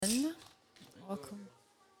Welcome.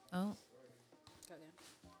 Oh,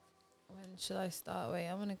 when should I start? Wait,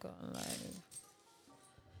 I'm gonna go on live.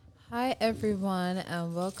 Hi everyone,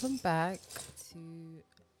 and welcome back to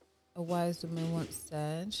A Wise Woman Once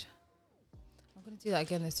Said. I'm gonna do that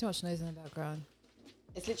again. There's too much noise in the background.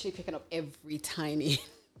 It's literally picking up every tiny.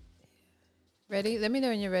 Ready? Let me know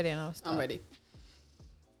when you're ready, and I'll start. I'm ready.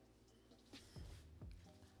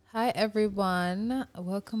 Hi everyone,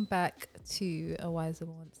 welcome back to A Wise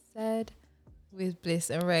Woman Once Said with Bliss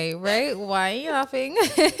and Ray. Ray, why are you laughing?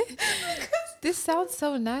 This sounds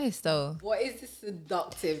so nice though. What is this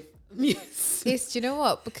seductive music? It's, do you know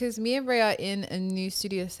what? Because me and Ray are in a new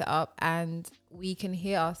studio setup and we can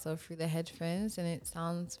hear ourselves through the headphones and it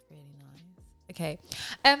sounds really nice. Okay.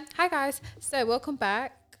 Hi guys. So welcome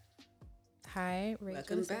back. Hi, Ray.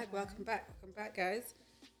 Welcome back, guys.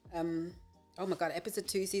 Oh my god, episode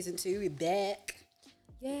 2, season 2, we're back.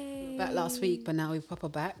 Yay. We were back last week, but now we're proper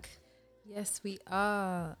back. Yes, we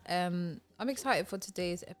are. I'm excited for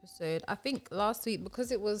today's episode. I think last week, because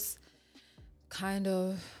it was kind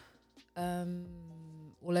of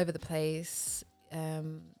all over the place,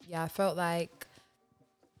 I felt like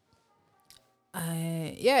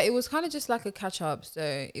it was kind of just like a catch up.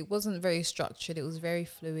 So it wasn't very structured. It was very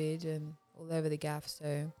fluid and all over the gaff.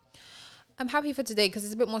 So I'm happy for today because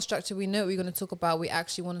it's a bit more structured. We know what we're going to talk about. We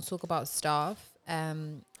actually want to talk about stuff.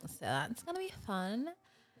 So that's going to be fun.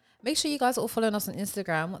 Make sure you guys are all following us on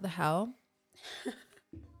Instagram. What the hell? Do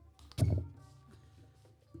you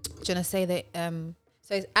want to say that? So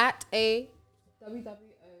it's at a WWO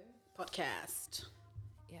podcast.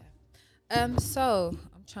 Yeah. So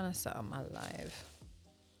I'm trying to set up my live.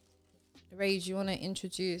 Ray, do you want to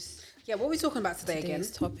introduce? Yeah, what are we talking about today again?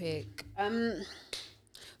 Today's topic.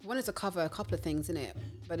 We wanted to cover a couple of things in it,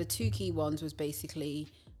 but the two key ones was basically,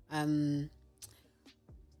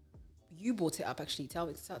 you brought it up actually. Tell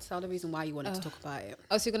the reason why you wanted to talk about it.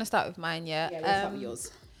 Oh, so you're gonna start with mine, yeah? Yeah, we'll start with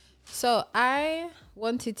yours. So I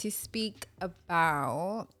wanted to speak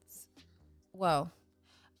about,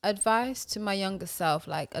 advice to my younger self,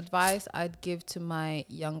 like advice I'd give to my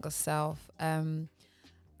younger self.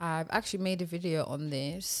 I've actually made a video on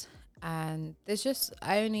this, and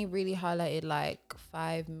I only really highlighted like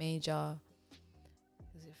 5 major.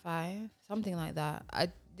 Is it 5? Something like that. I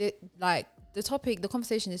did like the topic. The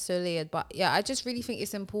conversation is so layered, but yeah, I just really think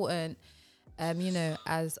it's important.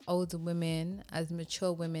 As older women, as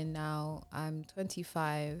mature women now, I'm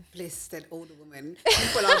 25. Bliss said older women.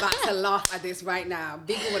 People are about to laugh at this right now.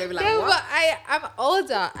 People would be like, Yeah, what? but I'm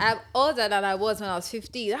older. I'm older than I was when I was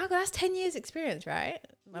 15. That's 10 years experience, right?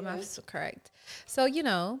 My math's correct. So,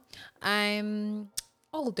 I'm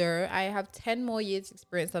older. I have 10 more years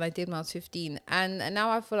experience than I did when I was 15. And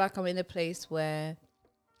now I feel like I'm in a place where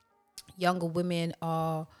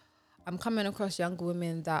I'm coming across younger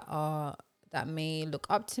women that may look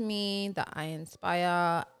up to me, that I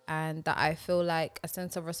inspire, and that I feel like a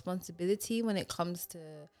sense of responsibility when it comes to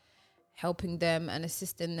helping them and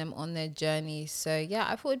assisting them on their journey. So yeah,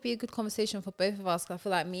 I thought it'd be a good conversation for both of us. I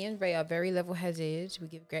feel like me and Ray are very level-headed. We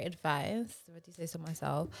give great advice. I already say so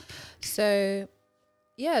myself. So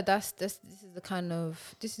yeah, this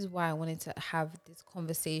is why I wanted to have this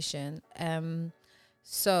conversation.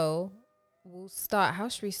 So we'll start. How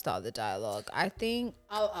should we start the dialogue? I think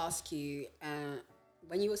I'll ask you,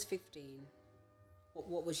 when you was 15,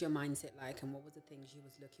 what was your mindset like, and what were the things you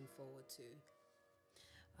was looking forward to?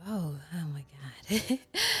 Oh my God.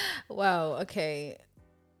 Wow, okay.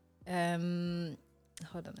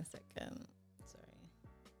 Hold on a second. Sorry.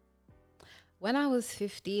 When I was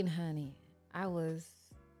 15, honey, I was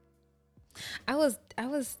I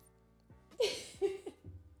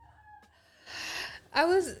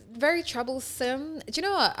was very troublesome. Do you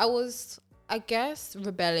know what? I guess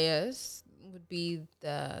rebellious would be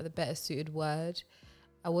the better suited word.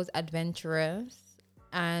 I was adventurous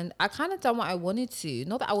and I kind of done what I wanted to.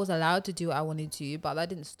 Not that I was allowed to do what I wanted to, but that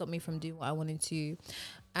didn't stop me from doing what I wanted to.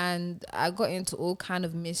 And I got into all kind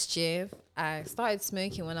of mischief. I started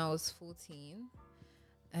smoking when I was 14.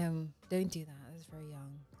 Don't do that. I was very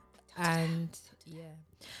young. And yeah.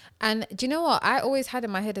 And do you know what? I always had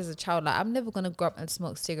in my head as a child, like, I'm never going to grow up and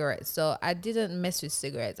smoke cigarettes. So I didn't mess with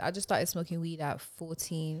cigarettes. I just started smoking weed at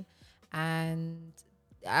 14. And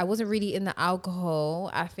I wasn't really in the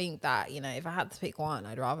alcohol. I think that, if I had to pick one,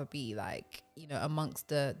 I'd rather be like, amongst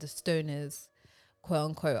the stoners, quote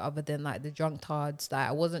unquote, other than like the drunk tards. Like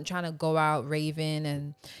I wasn't trying to go out raving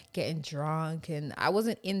and getting drunk. And I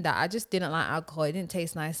wasn't in that. I just didn't like alcohol. It didn't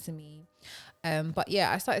taste nice to me. But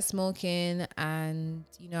yeah, I started smoking and,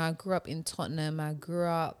 I grew up in Tottenham. I grew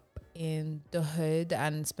up in the hood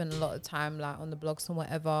and spent a lot of time like on the blocks and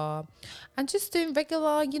whatever, and just doing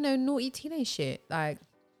regular, you know, naughty teenage shit. Like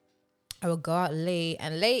I would go out late,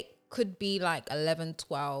 and late could be like 11,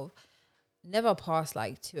 12, never past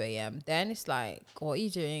like 2 a.m. Then it's like, what are you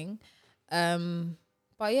doing?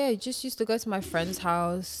 But yeah, just used to go to my friend's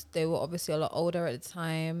house. They were obviously a lot older at the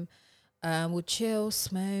time. We'll chill,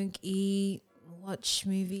 smoke, eat, watch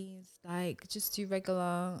movies, like just do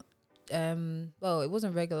regular. Well, it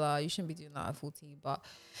wasn't regular. You shouldn't be doing that at 14, but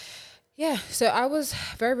yeah. So I was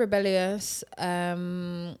very rebellious.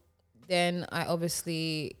 Then I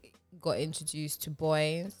obviously got introduced to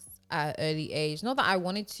boys at an early age. Not that I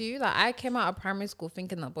wanted to. Like I came out of primary school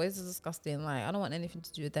thinking that boys are disgusting. Like I don't want anything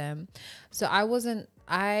to do with them. So I wasn't.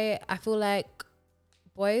 I feel like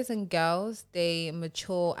boys and girls, they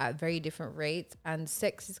mature at very different rates, and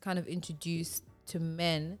sex is kind of introduced to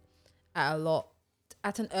men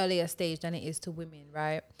at an earlier stage than it is to women,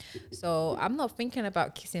 right? So I'm not thinking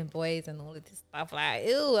about kissing boys and all of this stuff. Like,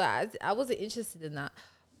 ew, I wasn't interested in that.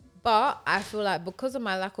 But I feel like because of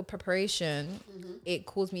my lack of preparation, it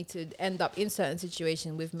caused me to end up in certain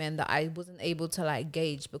situations with men that I wasn't able to like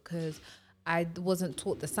gauge, because I wasn't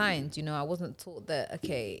taught the signs. You know, I wasn't taught that,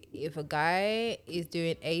 okay, if a guy is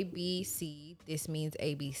doing A, B, C, this means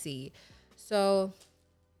A, B, C. So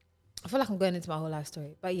I feel like I'm going into my whole life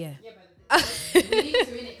story, but yeah. Yeah, but we need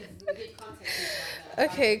to in it because we get context into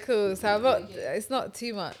that. Okay, cool. So it's not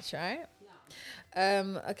too much, right?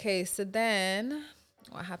 Okay, so then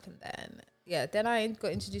what happened then? Yeah, then I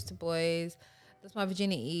got introduced to boys. Lost my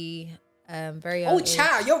virginity. Very young Oh, age.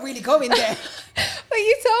 child, you're really going there. But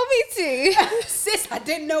you told me to. Sis, I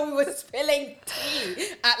didn't know we were spilling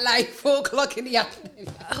tea at like 4 o'clock in the afternoon.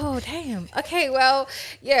 Oh, damn. Okay, well,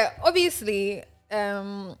 yeah, obviously,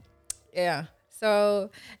 yeah. So,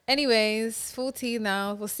 anyways, 14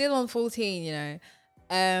 now. We're still on 14, you know.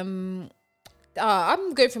 I'm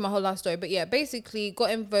going through my whole life story, but yeah, basically got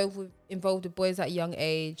involved with boys at a young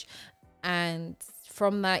age, and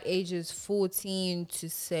from that ages 14 to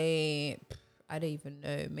say, I don't even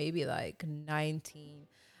know, maybe like 19,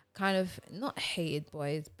 kind of not hated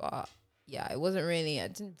boys, but yeah, I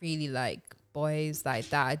didn't really like boys like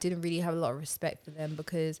that. I didn't really have a lot of respect for them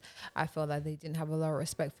because I felt like they didn't have a lot of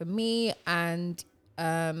respect for me. And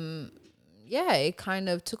yeah, it kind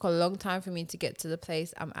of took a long time for me to get to the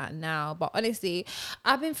place I'm at now. But honestly,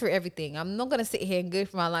 I've been through everything. I'm not going to sit here and go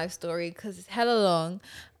through my life story because it's hella long.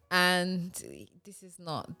 And this is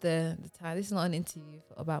not the time. This is not an interview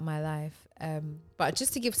about my life. But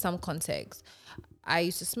just to give some context, I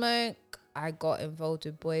used to smoke. I got involved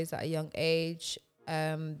with boys at a young age.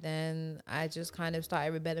 Then I just kind of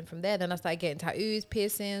started rebelling from there. Then I started getting tattoos,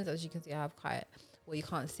 piercings. As you can see, I have quite, well, you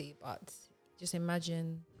can't see, but just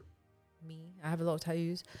imagine me. I have a lot of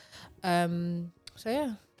tattoos. So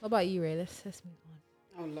yeah, what about you, Ray? Let's move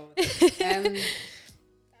on. Oh Lord.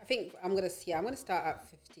 I think I'm gonna start at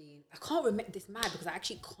 15. I can't remember this mad because I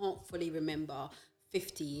actually can't fully remember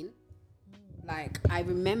 15. Like I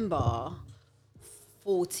remember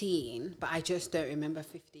 14, but I just don't remember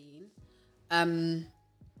 15.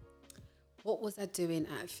 What was I doing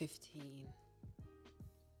at 15?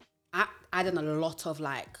 I done a lot of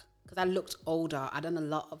like, because I looked older, I done a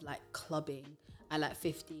lot of like clubbing at like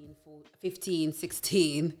 15,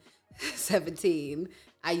 16, 17.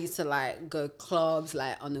 I used to like go clubs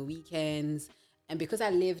like on the weekends. And because I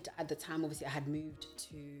lived at the time, obviously I had moved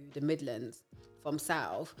to the Midlands from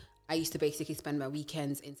South, I used to basically spend my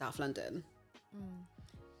weekends in South London.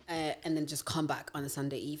 And then just come back on a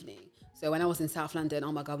Sunday evening. So when I was in South London,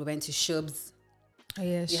 oh my God, we went to Shubs. Oh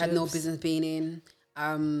yeah, You had no business being in.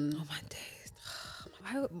 Oh my days.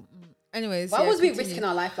 Anyways, Why yeah, was we continue. risking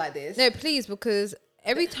our life like this? No, please, because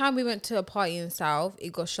every time we went to a party in South,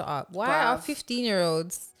 it got shot up. Why are Bruv.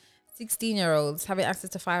 15-year-olds, 16-year-olds having access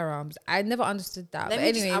to firearms? I never understood that. Let But me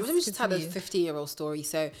anyways, just tell the continue. 15-year-old story.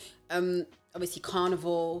 So, obviously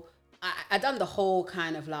carnival. I done the whole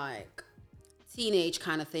kind of like teenage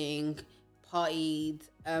kind of thing, partied.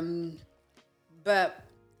 But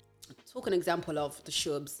talk an example of the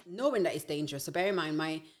Shubs, knowing that it's dangerous. So bear in mind,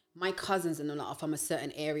 my cousins and a lot are from a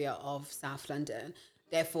certain area of South London.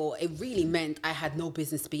 Therefore, it really meant I had no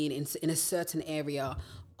business being in a certain area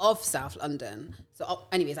of South London. So,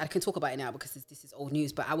 anyways, I can talk about it now because this is old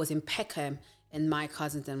news. But I was in Peckham, and my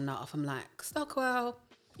cousins and a lot from like Stockwell,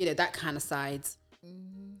 that kind of sides.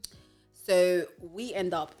 So we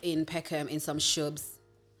end up in Peckham in some Shubs.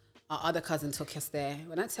 Our other cousin took us there.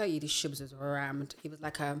 When I tell you, these Shubs was rammed. It was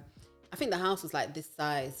like I think the house was like this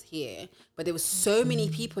size here, but there was so many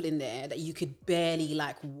people in there that you could barely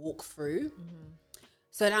like walk through.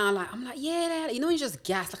 So now I'm like, yeah, you just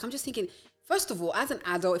gas. Like I'm just thinking, First of all, as an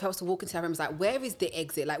adult, if I was to walk into that room, it's like, where is the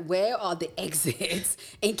exit? Like, where are the exits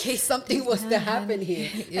in case something was to happen here?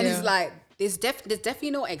 And it's like, there's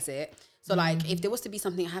definitely no exit. So like, if there was to be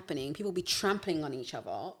something happening, people would be trampling on each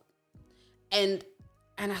other. And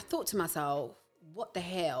I thought to myself, what the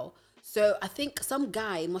hell? So I think some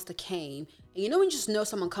guy must have came. And you know when you just know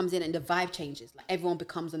someone comes in and the vibe changes? Like everyone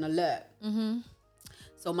becomes on alert.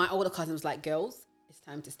 So my older cousin was like, girls, it's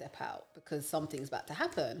time to step out because something's about to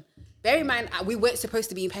happen. Bear in mind, we weren't supposed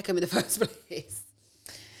to be in Peckham in the first place.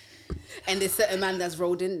 And there's certain man that's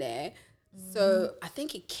rolled in there. So I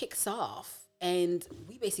think it kicks off. And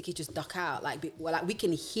we basically just duck out. Like we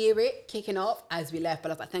can hear it kicking off as we left. But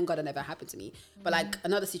I was like, thank God it never happened to me. But like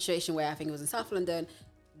another situation where I think it was in South London,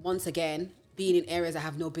 once again, being in areas I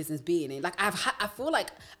have no business being in. Like I feel like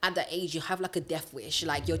at that age, you have like a death wish.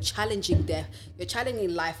 Like you're challenging death. You're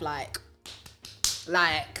challenging life like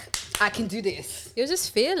I can do this. You're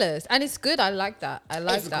just fearless. And it's good. I like that.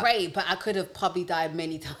 It's great, but I could have probably died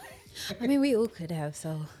many times. I mean, we all could have,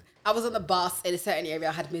 so... I was on the bus in a certain area.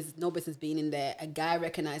 I had no business being in there. A guy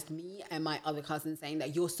recognized me and my other cousin saying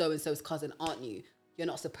that you're so-and-so's cousin, aren't you? You're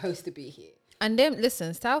not supposed to be here. And them,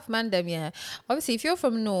 listen, South man, them, yeah. Obviously, if you're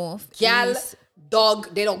from North... Gal,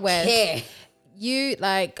 dog, they don't care. You,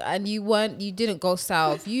 like, and you didn't go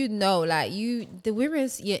South. You know, like, the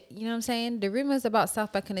rumors, you know what I'm saying? The rumors about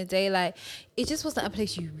South back in the day, like, it just wasn't a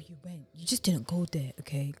place you went. You just didn't go there,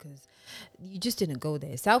 okay? Because... you just didn't go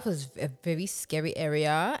there. South was a very scary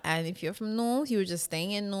area, and if you're from North, you were just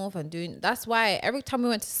staying in North and doing. That's why every time we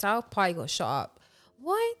went to South, party got shut up.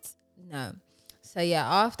 What? No. So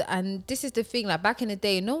yeah, and this is the thing. Like back in the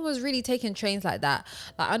day, no one was really taking trains like that.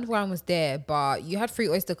 Like Underground was there, but you had free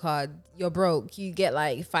Oyster card. You're broke. You get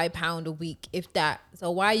like £5 a week, if that.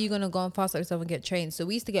 So why are you gonna go on fast like yourself and get trains? So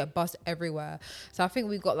we used to get bus everywhere. So I think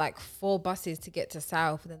we got like 4 buses to get to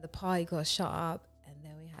South, and then the party got shut up.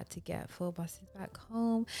 To get 4 buses back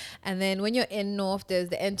home. And then when you're in North, there's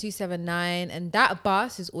the N279, and that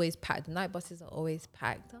bus is always packed. The night buses are always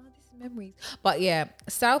packed. Oh, this is memories. But yeah,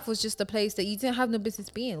 South was just a place that you didn't have no business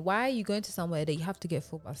being. Why are you going to somewhere that you have to get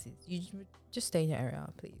 4 buses? You just stay in your area,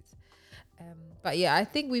 please. But yeah, I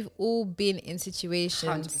think we've all been in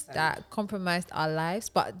situations 100%. That compromised our lives,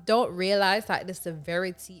 but don't realize like the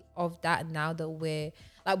severity of that now that we're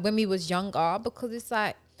like when we was younger, because it's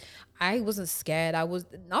like I wasn't scared. I was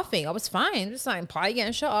nothing. I was fine. Just like party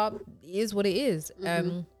getting shut up. It is what it is.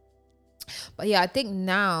 But yeah, I think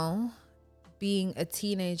now being a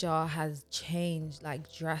teenager has changed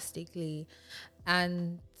like drastically.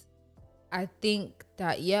 And I think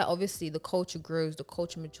that, yeah, obviously the culture grows, the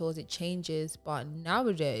culture matures, it changes. But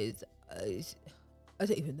nowadays, I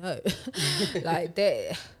don't even know.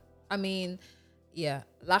 Yeah,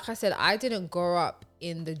 like I said, I didn't grow up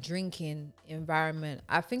in the drinking environment.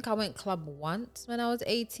 I think I went club once when I was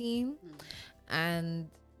 18, and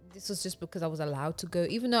this was just because I was allowed to go,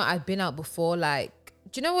 even though I'd been out before. Like,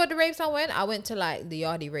 do you know what the raves I went? I went to like the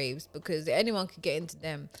Yardie raves because anyone could get into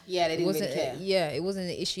them. Yeah, they didn't really care. Yeah, it wasn't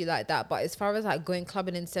an issue like that. But as far as like going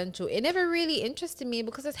clubbing in Central, it never really interested me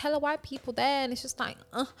because there's hella white people there, and it's just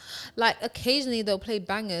like occasionally they'll play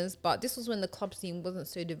bangers, but this was when the club scene wasn't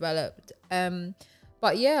so developed.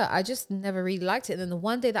 But yeah, I just never really liked it. And then the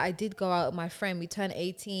one day that I did go out with my friend, we turned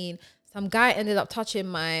 18. Some guy ended up touching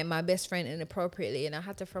my best friend inappropriately, and I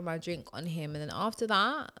had to throw my drink on him. And then after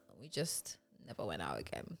that, we just never went out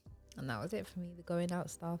again. And that was it for me, the going out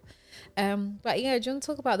stuff. But yeah, do you want to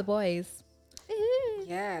talk about the boys?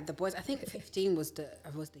 Yeah, the boys. I think 15 was the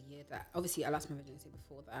year that obviously I lost my virginity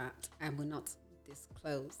before that, and will not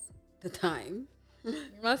disclose the time.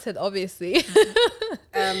 I said obviously.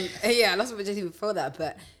 Yeah, I lost my virginity before that,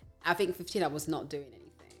 but I think 15 I was not doing anything.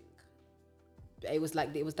 It was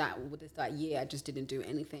that year I just didn't do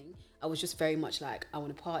anything. I was just very much like, I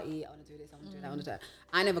want to party, I want to do this, I want to do that, I want to do that.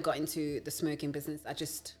 I never got into the smoking business. I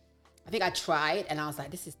think I tried and I was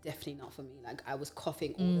like, this is definitely not for me. Like I was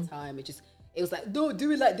coughing all the time. It was like, no,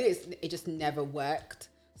 do it like this. It just never worked.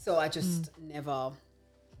 So I just never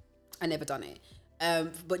done it.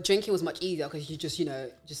 But drinking was much easier because you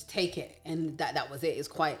just take it, and that was it. It's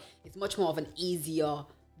much more of an easier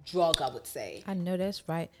drug, I would say. I know that's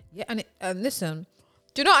right. Yeah, and listen,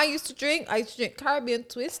 do you know what I used to drink? I used to drink Caribbean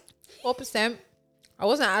Twist, 4%. I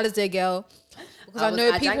wasn't an Alizé girl because I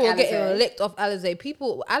know people were getting licked off Alizé.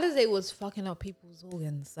 Alizé was fucking up people's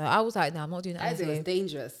organs. So I was like, no, I'm not doing Alizé. Alizé was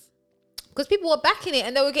dangerous. Because people were backing it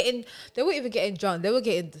and they weren't even getting drunk. They were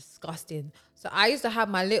getting disgusting. So I used to have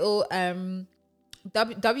my little WKD.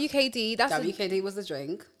 WKD was the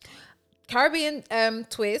drink. Caribbean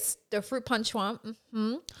Twist, the fruit punch one.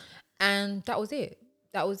 And that was it.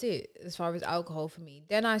 that was it as far as alcohol for me.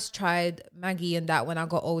 Then I tried Maggie and that when I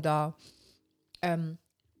got older.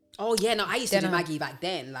 Oh yeah, no, I used to Then do I, Maggie back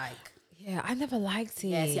then. Like, yeah, I never liked it.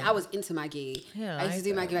 yeah, see, I was into Maggie. Yeah, I used to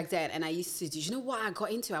do Maggie that. back then, and I used to do. You know what I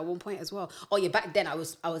got into at one point as well? Oh yeah, back then I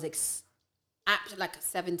was like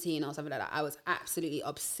 17 or something like that. I was absolutely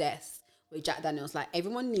obsessed with Jack Daniels. Like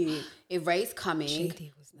everyone knew if Ray's coming,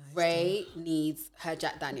 JD was nice Ray needs her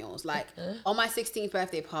Jack Daniels. Like on my 16th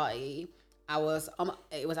birthday party, it was at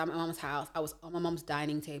my mom's house. I was on my mom's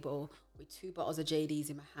dining table with 2 bottles of JD's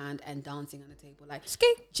in my hand and dancing on the table. Like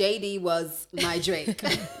JD was my drink.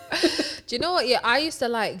 Do you know what? Yeah, I used to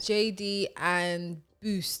like JD and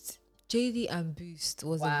Boost. JD and Boost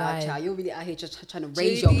was a Wow, vibe. child, you're really out here just trying to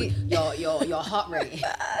raise JD. your heart rate.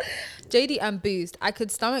 JD and Boost. I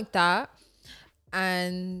could stomach that.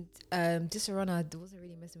 And Disaronno, I wasn't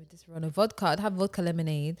really messing with Disaronno. Vodka, I'd have vodka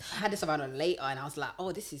lemonade. I had this around later, and I was like,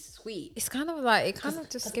 "Oh, this is sweet." It's kind of like it kind of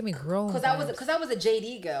just gave me grown. Because I was a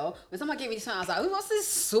JD girl. When someone gave me this one, I was like, "Oh, what's this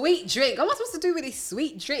sweet drink? What am I supposed to do with this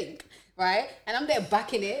sweet drink?" Right? And I'm there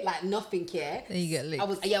backing it like nothing care. And you get licked. I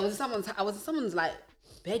was in someone's like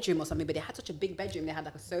bedroom or something, but they had such a big bedroom. They had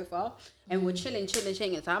like a sofa, and we're chilling. So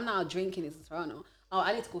I'm now drinking this Toronto. Oh,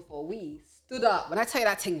 I need to go for a wee. Stood up. When I tell you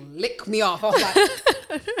that thing licked me off, I was like,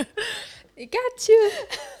 it got you.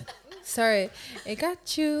 Sorry, it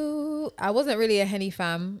got you. I wasn't really a Henny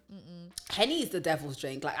fan. Henny is the devil's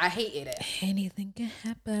drink. Like I hated it. Anything can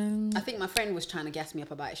happen. I think my friend was trying to gas me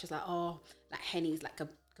up about it. She's like, "Oh, like Henny's like a."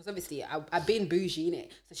 Because obviously I've been bougie in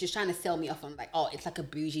it, so she's trying to sell me off on like, oh, it's like a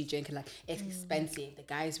bougie drink and like it's expensive. The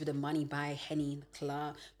guys with the money buy Henny in the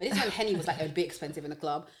club, but this one Henny was like a bit expensive in the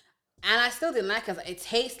club, and I still didn't like it. It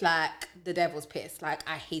tastes like the devil's piss. Like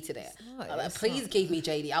I hated it. Please give me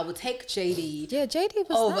JD. I would take JD. Yeah, JD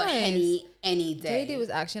was over nice. Henny any day. JD was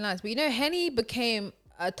actually nice, but you know, Henny became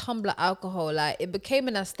a tumbler alcohol. Like it became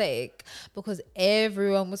an aesthetic because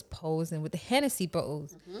everyone was posing with the Hennessy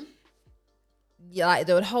bottles. Yeah, like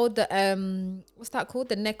they would hold the what's that called,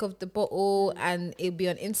 the neck of the bottle, and it'll be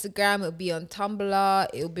on Instagram, it'll be on Tumblr,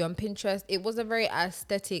 it'll be on Pinterest. It was a very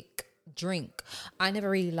aesthetic drink. I never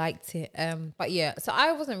really liked it, but yeah, so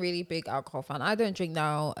I wasn't really a big alcohol fan. I don't drink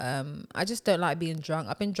now. I just don't like being drunk.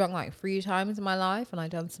 I've been drunk like 3 times in my life, and I've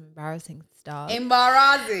done some embarrassing stuff.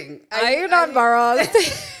 Embarrassing. Are you not embarrassed?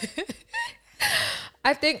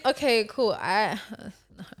 I think okay, cool. Have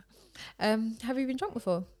you been drunk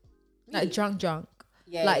before? Like drunk.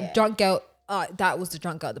 Yeah, like yeah. drunk girl. That was the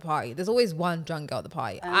drunk girl at the party. There's always one drunk girl at the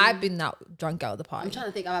party. I've been that drunk girl at the party. I'm trying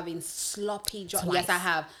to think. I've been sloppy drunk. Twice. Yes, I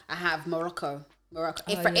have. I have Morocco.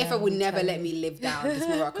 If yeah, I would me never too. let me live down this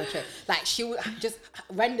Morocco trip. Like she would just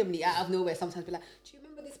randomly out of nowhere sometimes be like, "Do you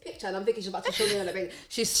remember this picture?" And I'm thinking she's about to show me. Like,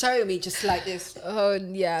 she's showing me just like this Oh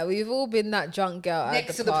yeah, we've all been that drunk girl next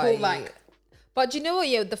at to the the party. pool. Like, But you know what?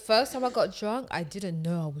 Yeah, the first time I got drunk, I didn't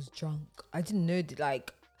know I was drunk. I didn't know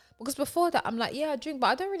because before that, I'm like, yeah, I drink, but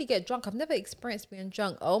I don't really get drunk. I've never experienced being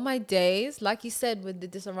drunk. All my days, like you said with the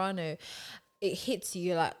Disaronno, it hits you.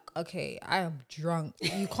 You're like, okay, I am drunk.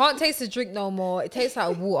 You can't taste the drink no more. It tastes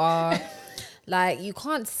like water. Like you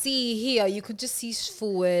can't see here. You could just see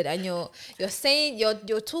forward, and you're saying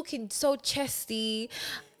you're talking so chesty.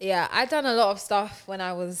 Yeah, I done a lot of stuff when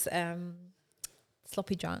I was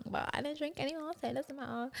sloppy drunk, but I didn't drink anymore, so it doesn't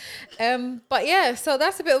matter. But yeah, so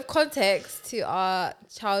that's a bit of context to our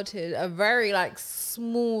childhood. A very like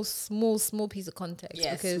small piece of context.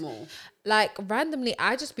 yeah, because small. like randomly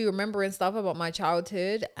I just be remembering stuff about my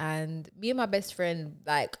childhood, and me and my best friend,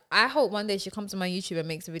 like I hope one day she comes to my YouTube and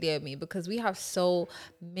makes a video of me, because we have so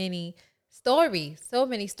many stories,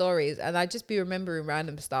 and I just be remembering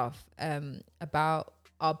random stuff about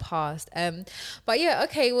our past. But yeah,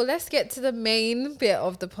 okay, well, let's get to the main bit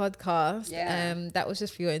of the podcast. Yeah. That was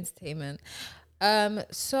just for your entertainment.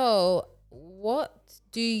 So what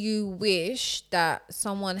do you wish that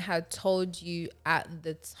someone had told you at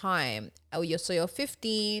the time? You're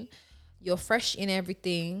 15, you're fresh in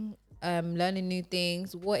everything, learning new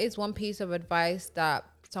things. What is one piece of advice that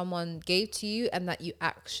someone gave to you and that you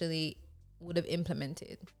actually would have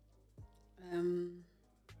implemented?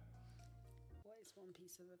 What is one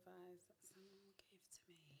piece of advice that someone gave to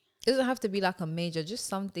me? It doesn't have to be like a major, just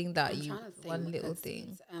something that I'm you, trying to think one what little that thing.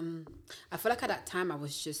 is. I feel like at that time I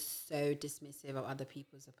was just so dismissive of other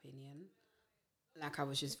people's opinion. Like I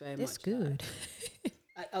was just very That's much like- good.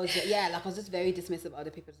 I was like I was just very dismissive of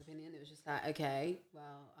other people's opinion. It was just like, okay,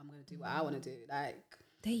 well, I'm gonna do what I want to do. Like,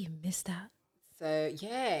 There, you missed that. so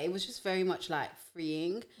yeah, it was just very much like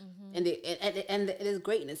freeing, and there's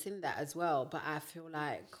greatness in that as well. But I feel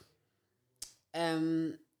like,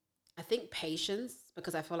 I think patience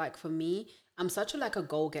because I feel like for me, I'm such a like a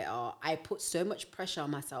goal getter. I put so much pressure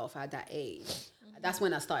on myself at that age. That's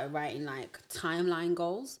when I started writing like timeline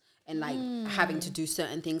goals and like having to do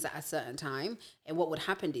certain things at a certain time. And what would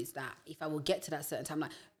happen is that if I would get to that certain time,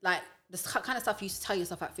 like this kind of stuff you used to tell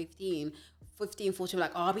yourself at 15, 14,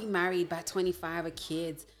 like, oh, I'll be married by 25 with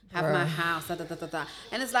kids, have my house, da, da, da, da, da.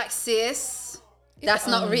 And it's like, sis, that's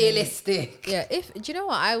not realistic. Yeah, if do you know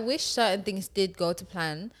what? I wish certain things did go to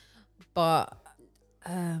plan, but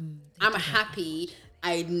I'm happy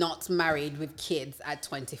I'm not married with kids at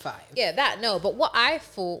 25. yeah, that no. But what I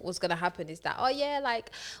thought was gonna happen is that, oh yeah, like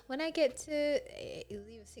when I get to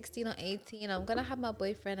either 16 or 18, I'm gonna have my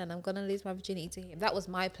boyfriend and I'm gonna lose my virginity to him. That was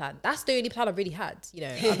my plan. That's the only plan I really had. You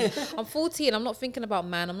know, I'm 14. I'm not thinking about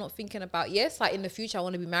man. I'm not thinking about, yes, like in the future I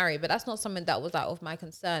want to be married, but that's not something that was like of my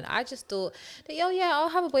concern. I just thought that, oh yeah, I'll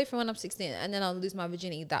have a boyfriend when I'm 16 and then I'll lose my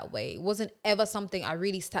virginity that way. It wasn't ever something I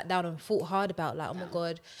really sat down and thought hard about. Like, oh my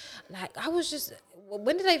god, like I was just,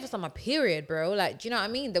 when did I even start my period, bro? Like, do you know what I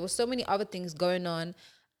mean? There were so many other things going on,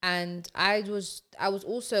 and I was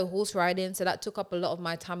also horse riding, so that took up a lot of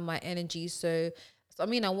my time and my energy. So I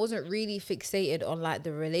mean, I wasn't really fixated on like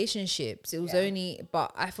the relationships. It was only,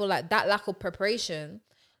 but I feel like that lack of preparation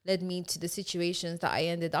led me to the situations that I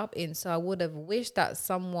ended up in. So I would have wished that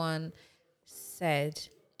someone said,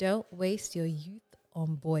 "Don't waste your youth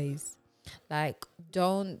on boys. Like,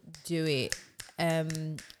 don't do it."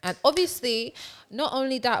 And obviously, not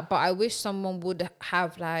only that, but I wish someone would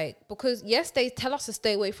have like, because yes, they tell us to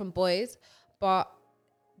stay away from boys, but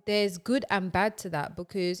there's good and bad to that,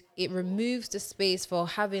 because it removes the space for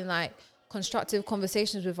having like constructive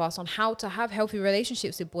conversations with us on how to have healthy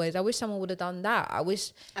relationships with boys. I wish someone would have done that. I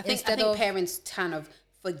wish I think parents kind of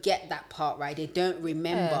forget that part, right? They don't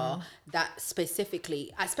remember that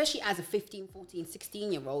specifically, especially as a 15, 14,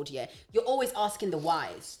 16-year-old, yeah. You're always asking the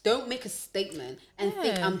whys. Don't make a statement and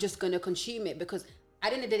think I'm just going to consume it, because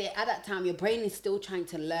at the end of the day, at that time, your brain is still trying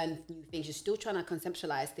to learn new things. You're still trying to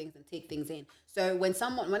conceptualize things and take things in. So when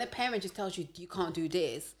a parent just tells you, you can't do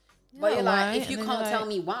this, but you're like, if you can't tell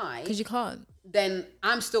me why, because you can't, then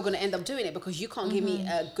I'm still going to end up doing it, because you can't give me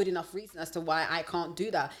a good enough reason as to why I can't do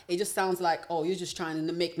that. It just sounds like, oh, you're just trying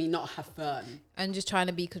to make me not have fun. And just trying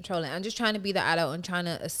to be controlling and just trying to be the adult and trying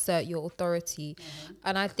to assert your authority.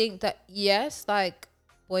 And I think that, yes, like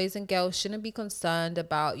boys and girls shouldn't be concerned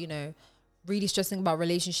about, you know, really stressing about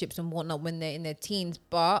relationships and whatnot when they're in their teens.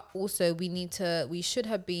 But also we should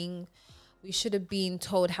have been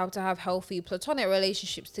told how to have healthy platonic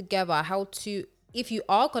relationships together, how to, if you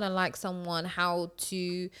are going to like someone, how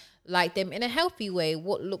to like them in a healthy way,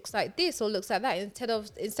 what looks like this or looks like that,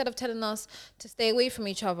 instead of telling us to stay away from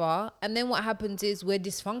each other. And then what happens is we're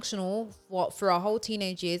dysfunctional for our whole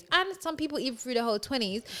teenage years, and some people even through the whole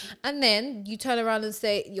 20s, and then you turn around and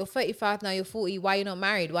say, you're 35 now, you're 40, why you're not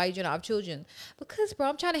married, why you do not have children? Because, bro,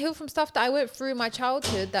 I'm trying to heal from stuff that I went through in my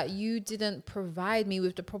childhood that you didn't provide me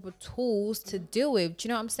with the proper tools to deal with. Do you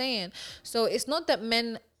know what I'm saying? So it's not that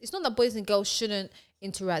boys and girls shouldn't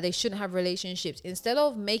interact, they shouldn't have relationships. Instead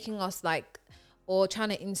of making us like, or trying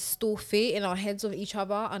to install fear in our heads of each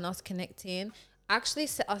other and us connecting, actually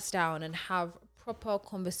sit us down and have proper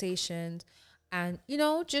conversations. And, you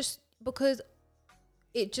know, just because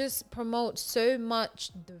it just promotes so much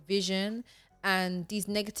division and these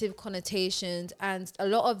negative connotations, and a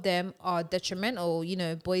lot of them are detrimental. You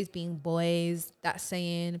know, boys being boys, that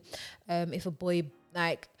saying, if a boy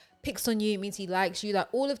like picks on you, it means he likes you. Like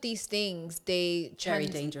all of these things, Very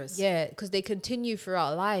dangerous. Yeah, because they continue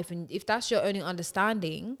throughout life. And if that's your only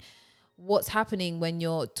understanding, what's happening when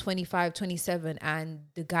you're 25, 27 and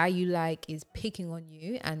the guy you like is picking on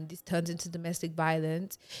you, and this turns into domestic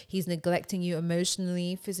violence, he's neglecting you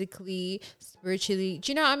emotionally, physically, spiritually.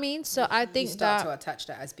 Do you know what I mean? So I think you start to attach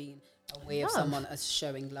that as being a way of someone as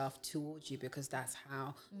showing love towards you, because that's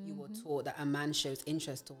how you were taught that a man shows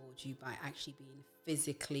interest towards you, by actually being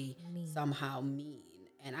physically somehow mean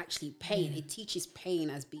and actually pain. It teaches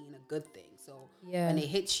pain as being a good thing. So when it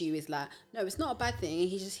hits you, it's like, no, it's not a bad thing.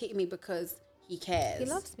 He's just hitting me because he cares. He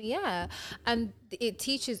loves me, yeah. And it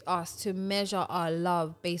teaches us to measure our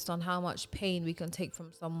love based on how much pain we can take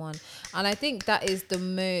from someone. And I think that is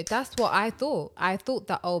that's what I thought. I thought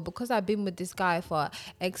that, oh, because I've been with this guy for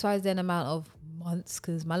XYZ amount of months,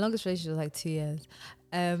 because my longest relationship was like 2 years.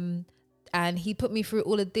 And he put me through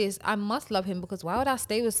all of this, I must love him, because why would I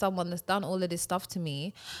stay with someone that's done all of this stuff to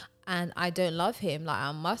me and I don't love him? Like,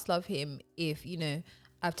 I must love him if, you know,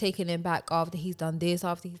 I've taken him back after he's done this,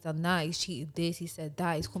 after he's done that, he's cheated this, he said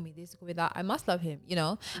that, he's called me this, he's called me that. I must love him, you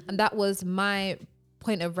know? And that was my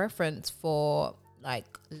point of reference for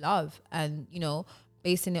like love, and, you know,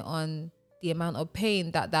 basing it on the amount of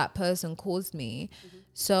pain that that person caused me.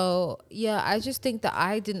 So yeah, I just think that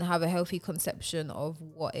I didn't have a healthy conception of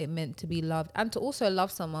what it meant to be loved and to also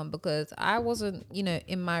love someone, because I wasn't,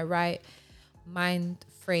 in my right mind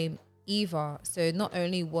frame either. So not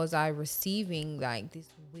only was I receiving like this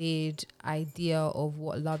weird idea of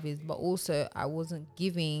what love is, but also I wasn't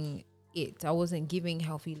giving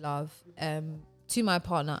healthy love to my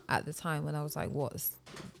partner at the time, when I was like,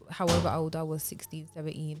 however old I was, 16,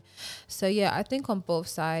 17. So yeah, I think on both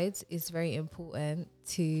sides it's very important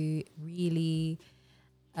to really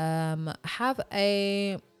have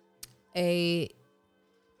a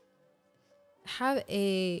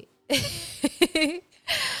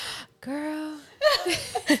girl.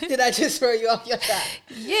 Did I just throw you off your track?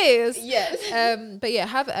 Yes. Yes. But yeah,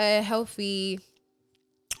 have a healthy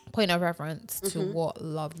point of reference to what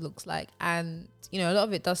love looks like. And a lot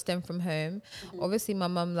of it does stem from home. Obviously my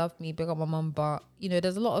mum loved me, big up my mum, but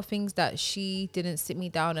there's a lot of things that she didn't sit me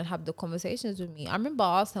down and have the conversations with me. I remember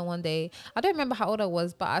I asked her one day, I don't remember how old I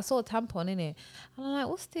was, but I saw a tampon in it and I'm like,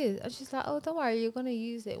 what's this? And she's like, oh, don't worry, you're gonna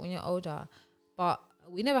use it when you're older. But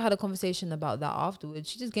we never had a conversation about that afterwards.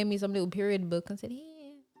 She just gave me some little period book and said,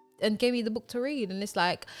 here, and gave me the book to read. And it's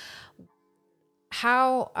like,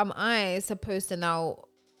 how am I supposed to now,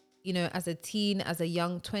 as a teen, as a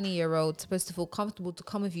young 20-year-old, supposed to feel comfortable to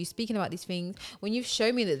come with you speaking about these things when you've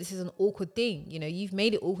shown me that this is an awkward thing? You've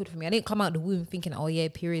made it awkward for me. I didn't come out of the womb thinking, oh yeah,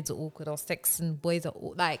 periods are awkward, or sex and boys are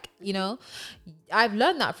like, I've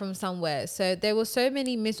learned that from somewhere. So there were so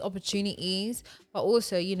many missed opportunities, but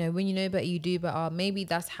also, when you know better, you do better. Maybe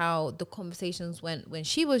that's how the conversations went when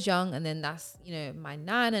she was young, and then that's, my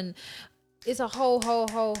nan, and it's a whole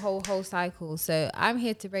cycle. So I'm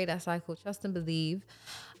here to break that cycle. Trust and believe.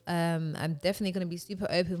 I'm definitely going to be super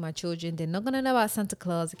open with my children. They're not going to know about Santa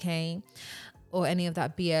Claus, okay, or any of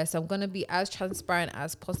that BS. I'm going to be as transparent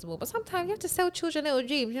as possible, but sometimes you have to sell children little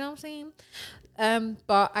dreams, you know what I'm saying?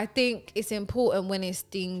 But I think it's important when it's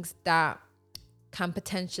things that can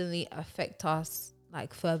potentially affect us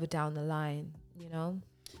like further down the line,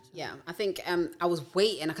 Yeah, I think I was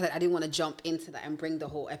waiting. I didn't want to jump into that and bring the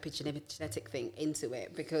whole epigenetic thing into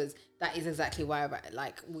it, because that is exactly why,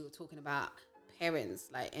 like, we were talking about parents,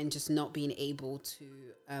 like, and just not being able to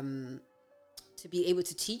be able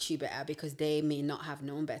to teach you better because they may not have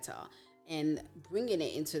known better, and bringing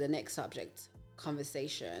it into the next subject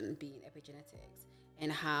conversation being epigenetics,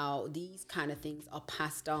 and how these kind of things are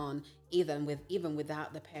passed on even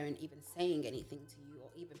without the parent even saying anything to you, or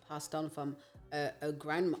even passed on from a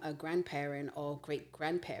grandparent or great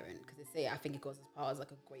grandparent, because they say, I think it goes as far as like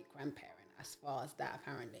a great grandparent, as far as that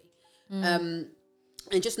apparently.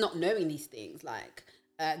 And just not knowing these things, like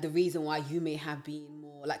the reason why you may have been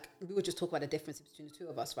more, like, we were just talking about the difference between the two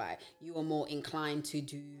of us, right? You were more inclined to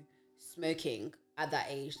do smoking at that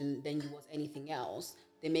age than you was anything else.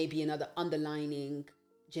 There may be another underlining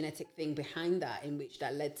genetic thing behind that, in which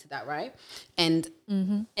that led to that, right? And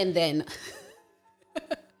then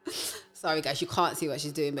sorry guys, you can't see what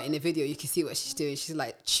she's doing, but in the video you can see what she's doing. She's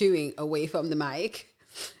like chewing away from the mic,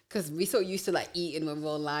 because we're so used to like eating when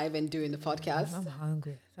we're live and doing the podcast. I'm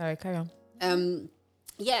hungry. Sorry, carry on.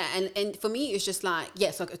 Yeah, and for me it's just like,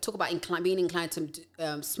 so I talk about being inclined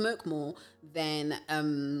to smoke more than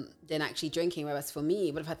actually drinking. Whereas for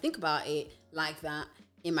me, but if I think about it like that,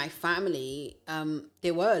 in my family,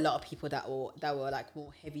 there were a lot of people that were like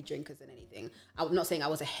more heavy drinkers than anything. I'm not saying I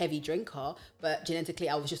was a heavy drinker, but genetically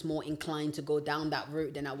I was just more inclined to go down that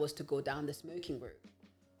route than I was to go down the smoking route.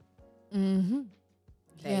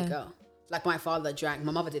 There you go. Like, my father drank.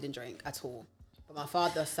 My mother didn't drink at all, but my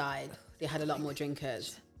father's side, they had a lot more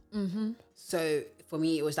drinkers. So for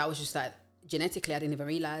me, that was just like, genetically I didn't even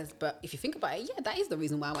realize. But if you think about it, that is the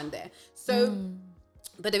reason why I went there. So,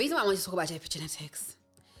 but the reason why I wanted to talk about epigenetics,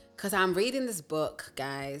 because I'm reading this book,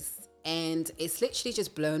 guys, and it's literally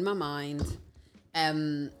just blown my mind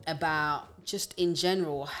about just in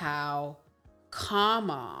general how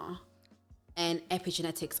karma and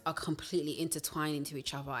epigenetics are completely intertwined into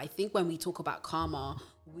each other. I think when we talk about karma,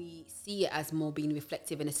 we see it as more being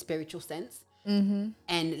reflective in a spiritual sense, and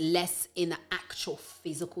less in an actual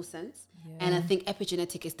physical sense. And I think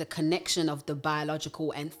epigenetic is the connection of the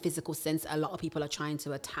biological and physical sense a lot of people are trying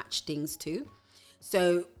to attach things to.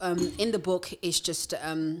 So in the book, it's just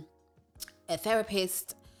a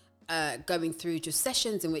therapist going through just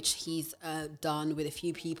sessions in which he's done with a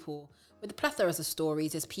few people, with a plethora of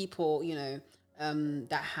stories. There's people,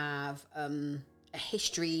 that have a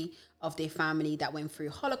history of their family that went through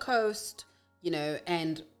Holocaust,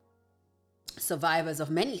 and survivors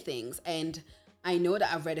of many things. And I know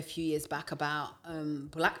that I've read a few years back about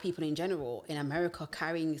Black people in general in America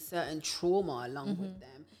carrying certain trauma along with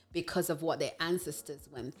them, because of what their ancestors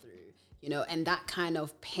went through, you know, and that kind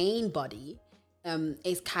of pain body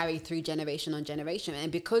is carried through generation on generation.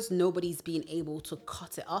 And because nobody's been able to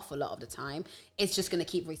cut it off a lot of the time, it's just going to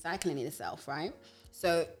keep recycling itself, right?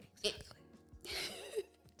 So it's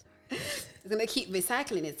going to keep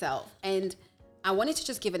recycling itself. And I wanted to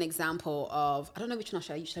just give an example of, I don't know which one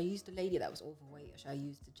should I use. Should I use the lady that was overweight, or should I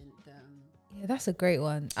use Yeah, that's a great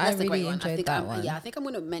one. I that's a great really one. enjoyed that one. Yeah, I think I'm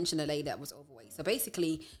going to mention a lady that was overweight. So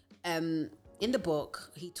basically, in the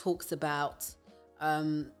book, he talks about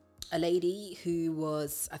a lady who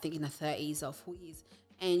was, I think, in her 30s or 40s,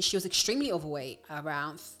 and she was extremely overweight,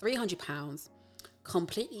 around 300 pounds,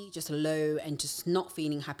 completely just low and just not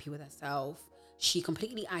feeling happy with herself. She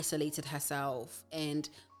completely isolated herself and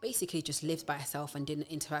basically just lived by herself and didn't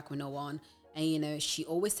interact with no one. And, you know, she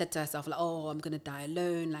always said to herself, like, oh, I'm going to die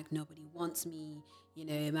alone. Like, nobody wants me. You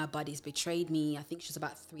know, my body's betrayed me. I think she was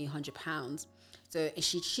about 300 pounds. So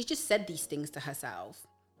she just said these things to herself.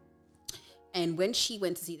 And when she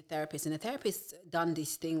went to see the therapist, and the therapist done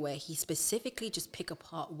this thing where he specifically just pick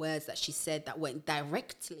apart words that she said that went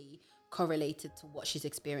directly correlated to what she's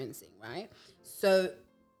experiencing, right? So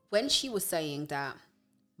when she was saying that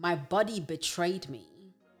my body betrayed me,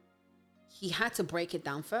 he had to break it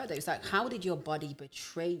down further. It's like, how did your body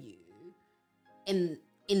betray you in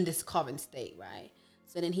this current state, right?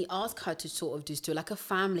 So then he asked her to sort of just do like a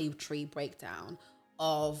family tree breakdown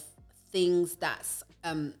of things that's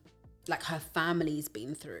like her family's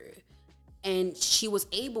been through. And she was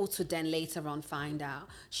able to then later on find out,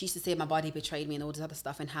 she used to say my body betrayed me and all this other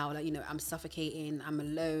stuff, and how, like, you know, I'm suffocating, I'm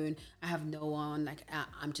alone, I have no one, like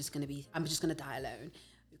I'm just gonna die alone.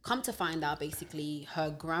 Come to find out, basically her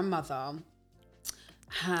grandmother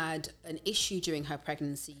had an issue during her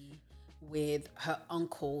pregnancy with her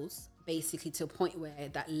uncles, basically to a point where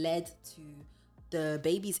that led to the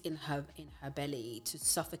babies in her belly to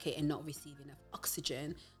suffocate and not receive enough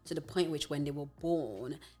oxygen, to the point which when they were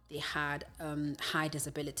born they had high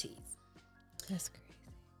disabilities. That's crazy.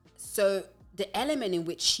 So the element in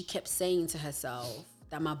which she kept saying to herself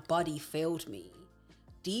that my body failed me,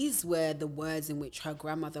 these were the words in which her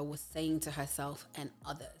grandmother was saying to herself and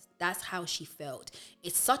others. That's how she felt.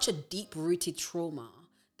 It's such a deep-rooted trauma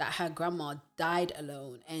that her grandma died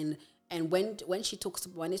alone. And when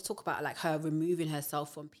it's talk about like her removing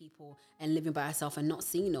herself from people and living by herself and not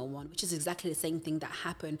seeing no one, which is exactly the same thing that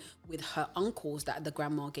happened with her uncles that the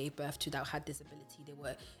grandma gave birth to that had disability. They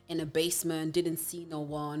were in a basement, didn't see no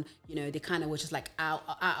one. You know, they kind of were just like out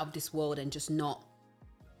of this world and just not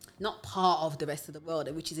part of the rest of the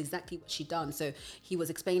world, which is exactly what she done. So he was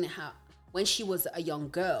explaining how when she was a young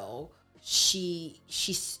girl, she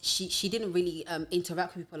didn't really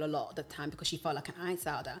interact with people a lot at the time because she felt like an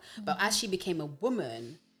outsider. Mm-hmm. But as she became a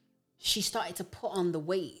woman, she started to put on the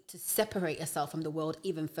weight to separate herself from the world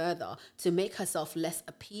even further, to make herself less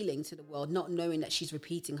appealing to the world, not knowing that she's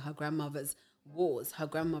repeating her grandmother's wars, her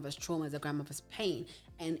grandmother's traumas, her grandmother's pain.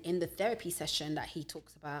 And in the therapy session that he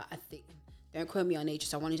talks about, I think, don't quote me on age,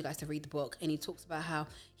 so I want you guys to read the book. And he talks about how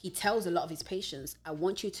he tells a lot of his patients, I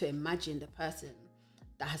want you to imagine the person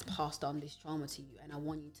that has passed on this trauma to you. And I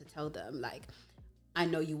want you to tell them, like, I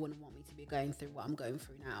know you wouldn't want me to be going through what I'm going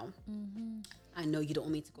through now. Mm-hmm. I know you don't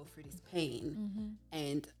want me to go through this pain. Mm-hmm.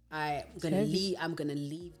 And I'm gonna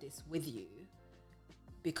leave this with you,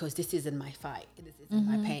 because this isn't my fight. This isn't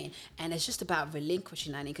my pain. And it's just about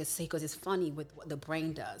relinquishing that, because it's funny with what the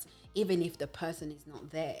brain does. Even if the person is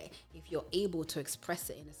not there, if you're able to express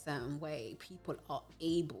it in a certain way, people are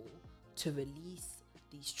able to release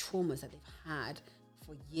these traumas that they've had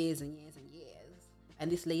for years and years and years. And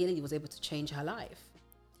this lady was able to change her life.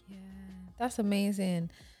 Yeah, that's amazing.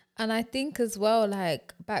 And I think as well,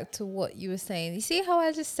 like, back to what you were saying, you see how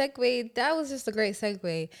I just segued? That was just a great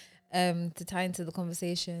segue to tie into the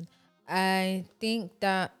conversation. I think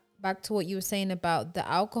that back to what you were saying about the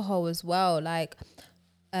alcohol as well, like,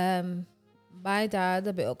 my dad,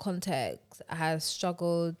 a bit of context, has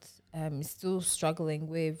struggled, is still struggling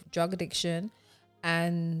with drug addiction,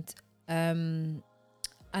 and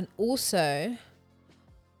also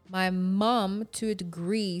my mum, to a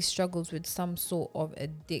degree, struggles with some sort of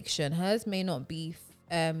addiction. Hers may not be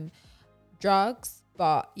drugs,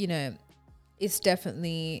 but, you know, it's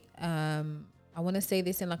definitely, I want to say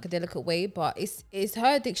this in like a delicate way, but it's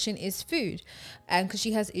her addiction is food, and because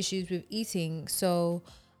she has issues with eating. So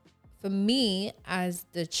for me as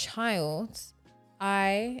the child,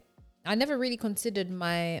 I never really considered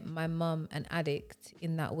my mum an addict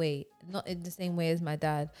in that way, not in the same way as my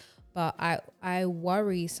dad. But I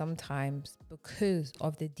worry sometimes because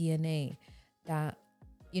of the DNA that,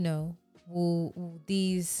 you know, will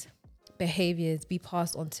these behaviors be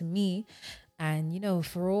passed on to me? And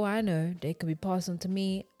for all I know, they can be passed on to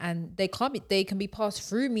me, and they can be passed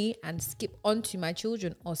through me and skip onto my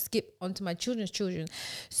children or skip onto my children's children.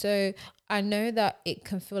 So I know that it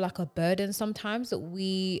can feel like a burden sometimes, that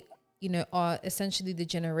we are essentially the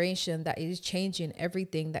generation that is changing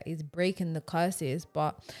everything, that is breaking the curses.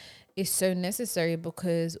 But it's so necessary,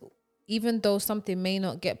 because even though something may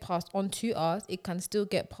not get passed on to us, it can still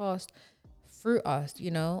get passed through us,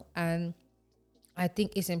 and I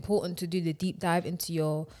think it's important to do the deep dive into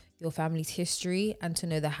your family's history, and to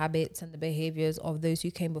know the habits and the behaviors of those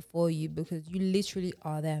who came before you, because you literally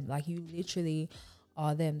are them. Like, you literally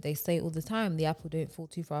are them. They say all the time, the apple don't fall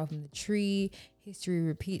too far from the tree. History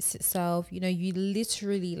repeats itself. You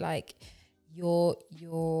literally, like, your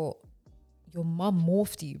mum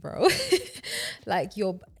morphed you, bro. Like,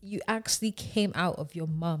 you actually came out of your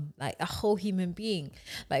mum, like a whole human being.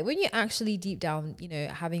 Like, when you actually deep down,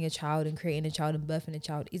 having a child and creating a child and birthing a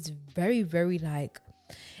child, it's very, very, like,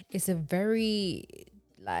 it's a very,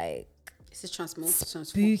 like, It's a transformative.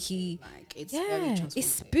 spooky. Like, it's very transformative. It's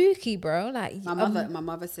spooky, bro. Like, My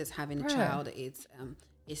mother says having a child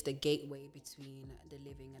is the gateway between the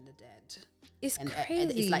living and the dead. It's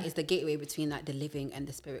crazy. And it's the gateway between, like, the living and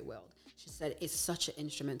the spirit world. She said it's such an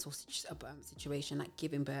instrumental situation, like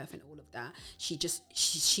giving birth and all of that. She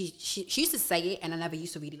used to say it, and I never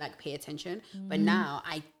used to really, like, pay attention. But now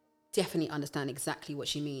I definitely understand exactly what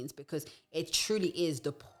she means, because it truly is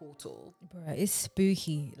the portal. Bro, it's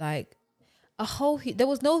spooky. Like, there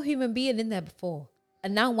was no human being in there before,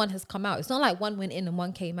 and now one has come out. It's not like one went in and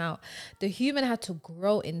one came out. The human had to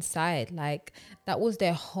grow inside. Like, that was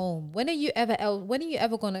their home. When are you ever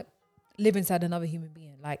gonna live inside another human being?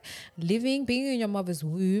 Like, being in your mother's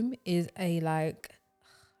womb is I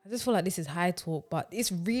just feel like this is high talk, but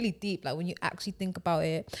it's really deep, like, when you actually think about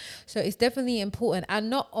it. So it's definitely important.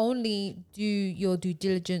 And not only do your due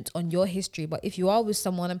diligence on your history, but if you are with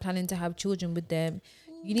someone and planning to have children with them,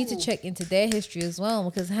 you need to check into their history as well,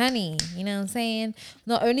 because, honey, you know what I'm saying?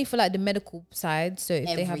 Not only for, like, the medical side, so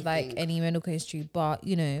if they have, like, any medical history, but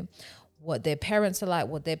what their parents are like,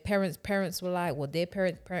 what their parents were like, what their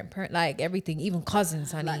parent, like, everything, even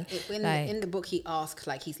cousins, honey. Like, in the book, he asks,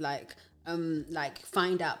 like, he's like,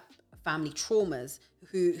 find out family traumas,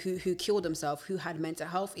 who killed themselves, who had mental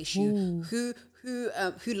health issue, who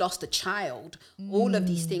lost a child, all of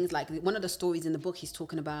these things. Like, one of the stories in the book, he's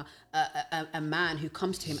talking about a man who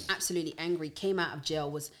comes to him absolutely angry, came out of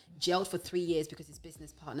jail, was jailed for 3 years because his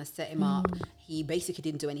business partner set him up. He basically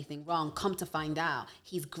didn't do anything wrong. Come to find out,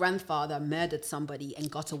 his grandfather murdered somebody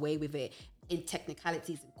and got away with it in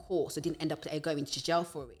technicalities in court, so didn't end up going to jail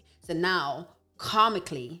for it. So now,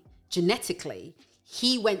 karmically, genetically,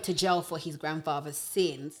 he went to jail for his grandfather's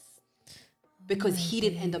sins, because he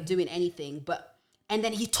didn't end up doing anything. And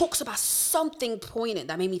then he talks about something poignant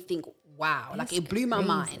that made me think, wow, like, it blew my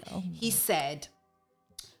mind. He said,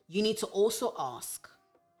 you need to also ask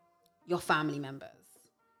your family members,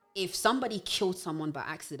 if somebody killed someone by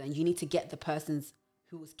accident, you need to get the person's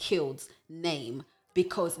who was killed's name,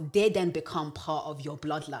 because they then become part of your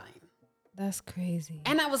bloodline. That's crazy.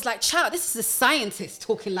 And I was like, child, this is a scientist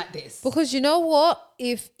talking like this. Because you know what?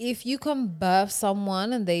 If you can birth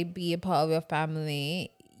someone and they be a part of your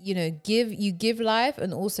family, give life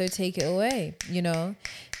and also take it away.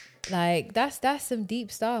 Like, that's some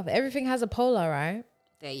deep stuff. Everything has a polar, right?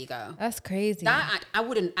 There you go. That's crazy. That I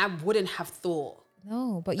wouldn't have thought.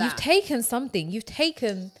 No, but you've taken something. You've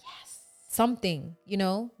taken something.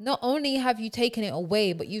 Not only have you taken it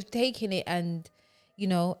away, but you've taken it and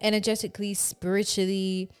energetically,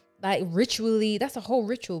 spiritually, like, ritually. That's a whole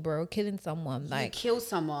ritual, bro. Killing someone, like, kill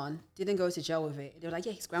someone, didn't go to jail with it. They were like,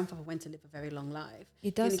 yeah, his grandfather went to live a very long life.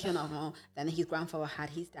 It does. Didn't kill no more. Then his grandfather had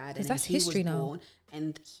his dad, and that's he history was now. born,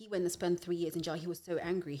 and he went and spent 3 years in jail. He was so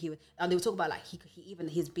angry. And they were talking about, like,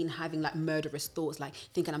 he's been having, like, murderous thoughts, like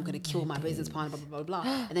thinking, I'm gonna kill my business partner, blah blah blah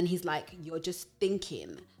blah. And then he's like, you're just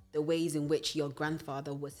thinking the ways in which your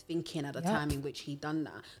grandfather was thinking at the time in which he done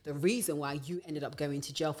that. The reason why you ended up going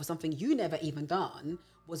to jail for something you never even done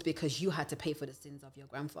was because you had to pay for the sins of your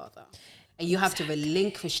grandfather. And you have to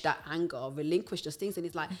relinquish that anger, relinquish those things. And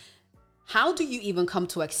it's like, how do you even come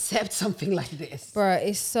to accept something like this? Bro,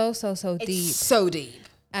 it's so deep. It's so deep.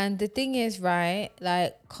 And the thing is, right,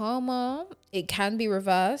 like, karma, it can be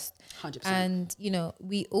reversed. 100%. And,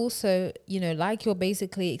 we also, like you're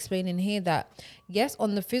basically explaining here, that yes,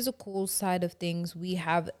 on the physical side of things, we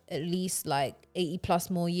have at least, like, 80 plus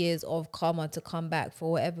more years of karma to come back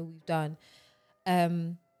for whatever we've done.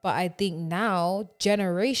 But I think now,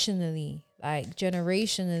 generationally,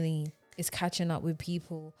 it's catching up with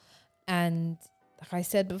people. And like I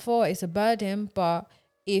said before, it's a burden, but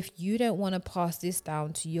if you don't want to pass this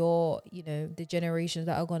down to your, you know, the generations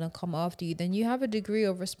that are going to come after you, then you have a degree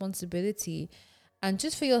of responsibility, and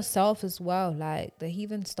just for yourself as well. Like, the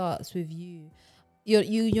heathen starts with you.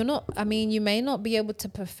 You're not, I mean, you may not be able to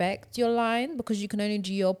perfect your line because you can only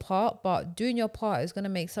do your part, but doing your part is going to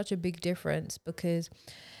make such a big difference, because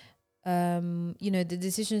you know, the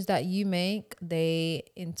decisions that you make, they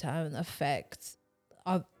in turn affect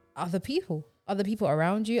other people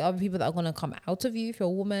around you, other people that are going to come out of you if you're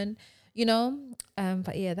a woman, you know.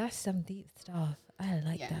 But yeah, that's some deep stuff. I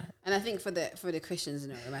like that. And I think for the Christians in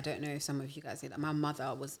the room, I don't know if some of you guys say that my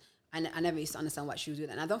mother was, I never used to understand what she was doing,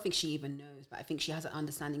 and I don't think she even knows, but I think she has an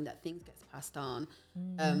understanding that things gets passed on.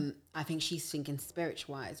 I think she's thinking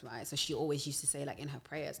spiritual wise, right? So she always used to say, like, in her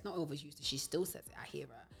prayers, not always used to, she still says it, I hear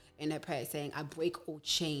her in her prayer saying, I break all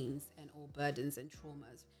chains and all burdens and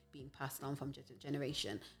traumas being passed on from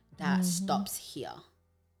generation. That stops here.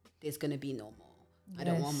 There's going to be no more. I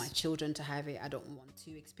don't want my children to have it. I don't want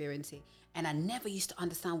to experience it. And I never used to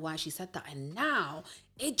understand why she said that. And now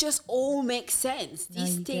it just all makes sense.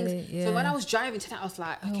 These things. So when I was driving to that, I was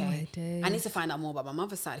like, okay, I need to find out more about my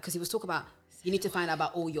mother's side. Because he was talking about, you need to find out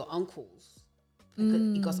about all your uncles.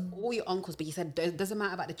 Because all your uncles, but he said it doesn't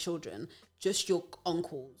matter about the children, just your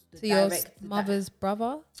uncles. So your mother's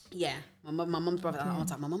brother? Yeah, my mum's brother.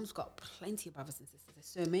 Okay. My mum's got plenty of brothers and sisters. There's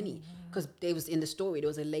so many. Because there was in the story, there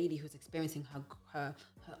was a lady who was experiencing her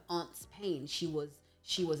aunt's pain. She was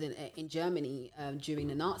in Germany during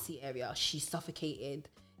the Nazi era. She suffocated,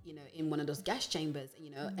 you know, in one of those gas chambers,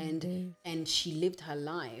 you know, and she lived her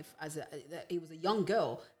life as it was a young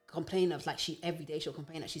girl complaining of, like, she every day she'll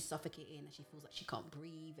complain that she's suffocating and she feels like she can't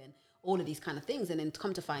breathe and all of these kind of things. And then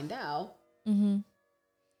come to find out,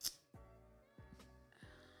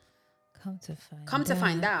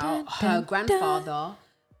 her grandfather,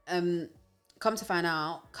 come to find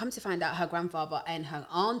out her grandfather and her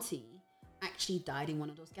auntie actually died in one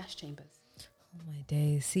of those gas chambers. Oh my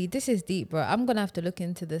days. See, this is deep, bro. I'm gonna have to look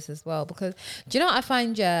into this as well, because do you know what I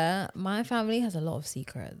find? Yeah, my family has a lot of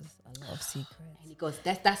secrets. And he goes,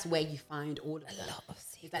 that's where you find all of that. A lot of secrets.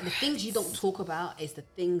 It's like the things you don't talk about is the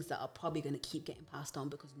things that are probably going to keep getting passed on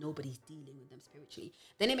because nobody's dealing with them spiritually.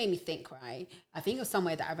 Then it made me think, right? I think it was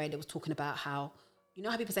somewhere that I read that was talking about how, you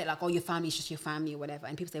know how people say, like, oh, your family is just your family or whatever,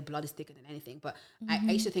 and people say blood is thicker than anything. But I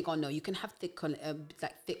used to think, oh no, you can have thick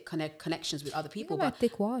connections with other people, but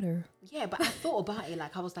thick water. Yeah, but I thought about it,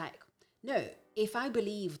 like, I was like, no, if I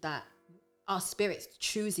believe that our spirits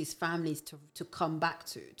chooses families to come back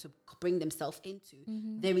to bring themselves into,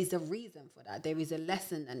 there is a reason for that. There is a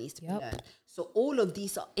lesson that needs to be learned. So all of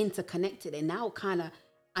these are interconnected, and now kind of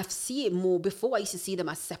I see it more. Before I used to see them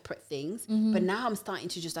as separate things, but now I'm starting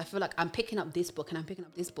to I feel like I'm picking up this book and I'm picking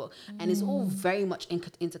up this book, and it's all very much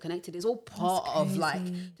interconnected. It's all part of, like,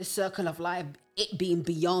 the circle of life, it being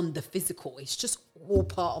beyond the physical. It's just all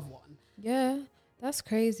part of one. Yeah, that's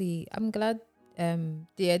crazy. I'm glad.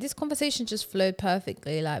 This conversation just flowed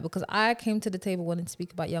perfectly, like, because I came to the table wanting to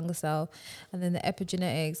speak about younger self and then the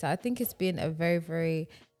epigenetics. I think it's been a very, very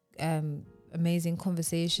amazing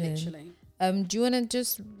conversation. Literally. Do you want to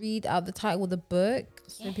just read out the title of the book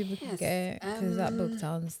so people can get it? Because that book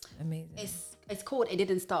sounds amazing. It's called It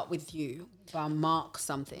Didn't Start With You by Mark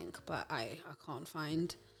something, but I can't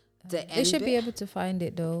find the end. They should be able to find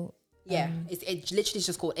it though. Yeah, it's literally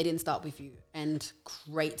just called It Didn't Start With You, and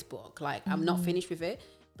great book. Like, I'm not finished with it,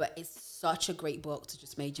 but it's such a great book to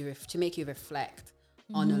just make you reflect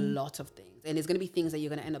on a lot of things. And there's going to be things that you're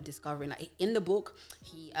going to end up discovering. Like, in the book,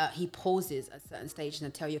 he pauses at certain stages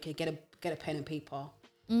and tell you, okay, get a pen and paper,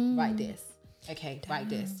 write this. Okay, write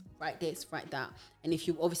this, write that. And if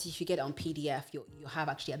you get it on PDF, you have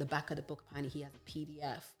actually at the back of the book, apparently he has a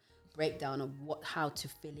PDF breakdown of how to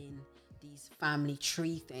fill in these family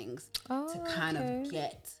tree things to kind of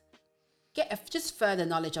get just further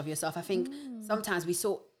knowledge of yourself. I think sometimes we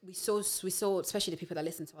saw, especially the people that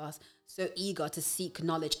listen to us, so eager to seek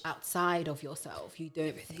knowledge outside of yourself. You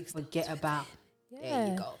don't forget about there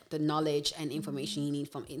you go, the knowledge and information you need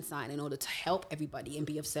from inside in order to help everybody and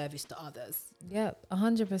be of service to others. Yep,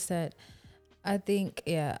 100%. I think,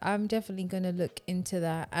 I'm definitely going to look into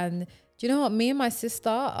that. And do you know what? Me and my sister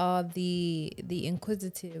are the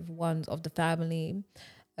inquisitive ones of the family.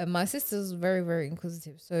 My sister's very, very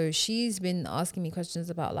inquisitive. So she's been asking me questions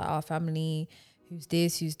about, like, our family, who's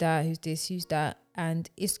this, who's that, who's this, who's that. And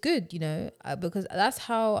it's good, you know, because that's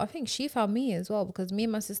how I think she found me as well, because me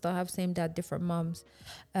and my sister have same dad, different mums.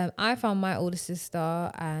 I found my older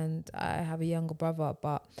sister and I have a younger brother,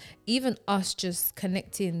 but even us just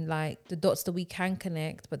connecting, like, the dots that we can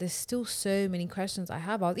connect, but there's still so many questions I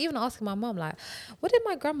have. I was even asking my mum, like, what did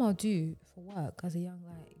my grandma do for work as a young,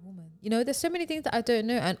 like, woman? there's so many things that I don't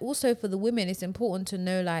know. And also for the women, it's important to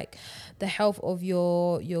know like the health of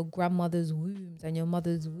your grandmother's wombs and your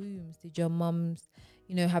mother's wombs. Did your mums,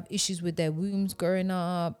 have issues with their wombs growing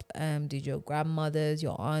up? Did your grandmothers,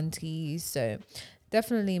 your aunties? So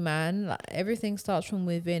definitely, man, like, everything starts from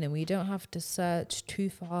within, and we don't have to search too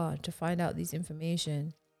far to find out this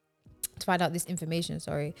information.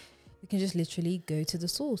 Sorry, we can just literally go to the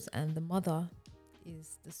source, and the mother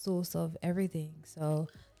is the source of everything. So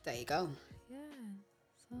there you go. yeah,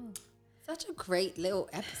 so such a great little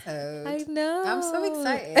episode. I know. I'm so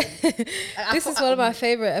excited. This is one of my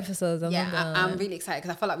favorite episodes. I'm really excited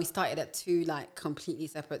because I felt like we started at two like completely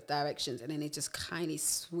separate directions, and then it just kind of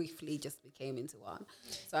swiftly just became into one.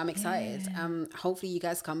 So I'm excited. Hopefully you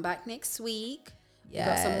guys come back next week. We've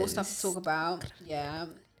got some more stuff to talk about. Yeah.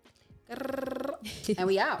 And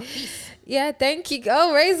we out. Peace. Yeah, thank you. Oh,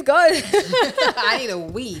 praise God. I need a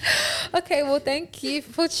wee. Okay, well, thank you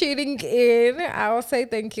for tuning in. I will say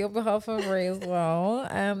thank you on behalf of Ray as well.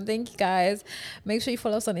 Thank you guys. Make sure you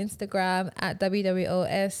follow us on Instagram at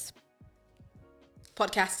WWOS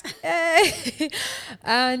podcast.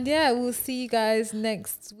 And yeah, we'll see you guys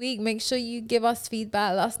next week. Make sure you give us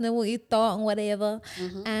feedback. Let us know what you thought and whatever.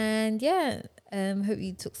 And yeah, hope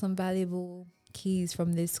you took some valuable keys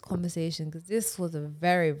from this conversation, because this was a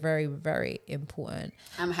very, very, very important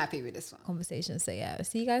I'm happy with this one conversation. So yeah,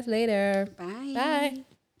 see you guys later. Bye. Bye.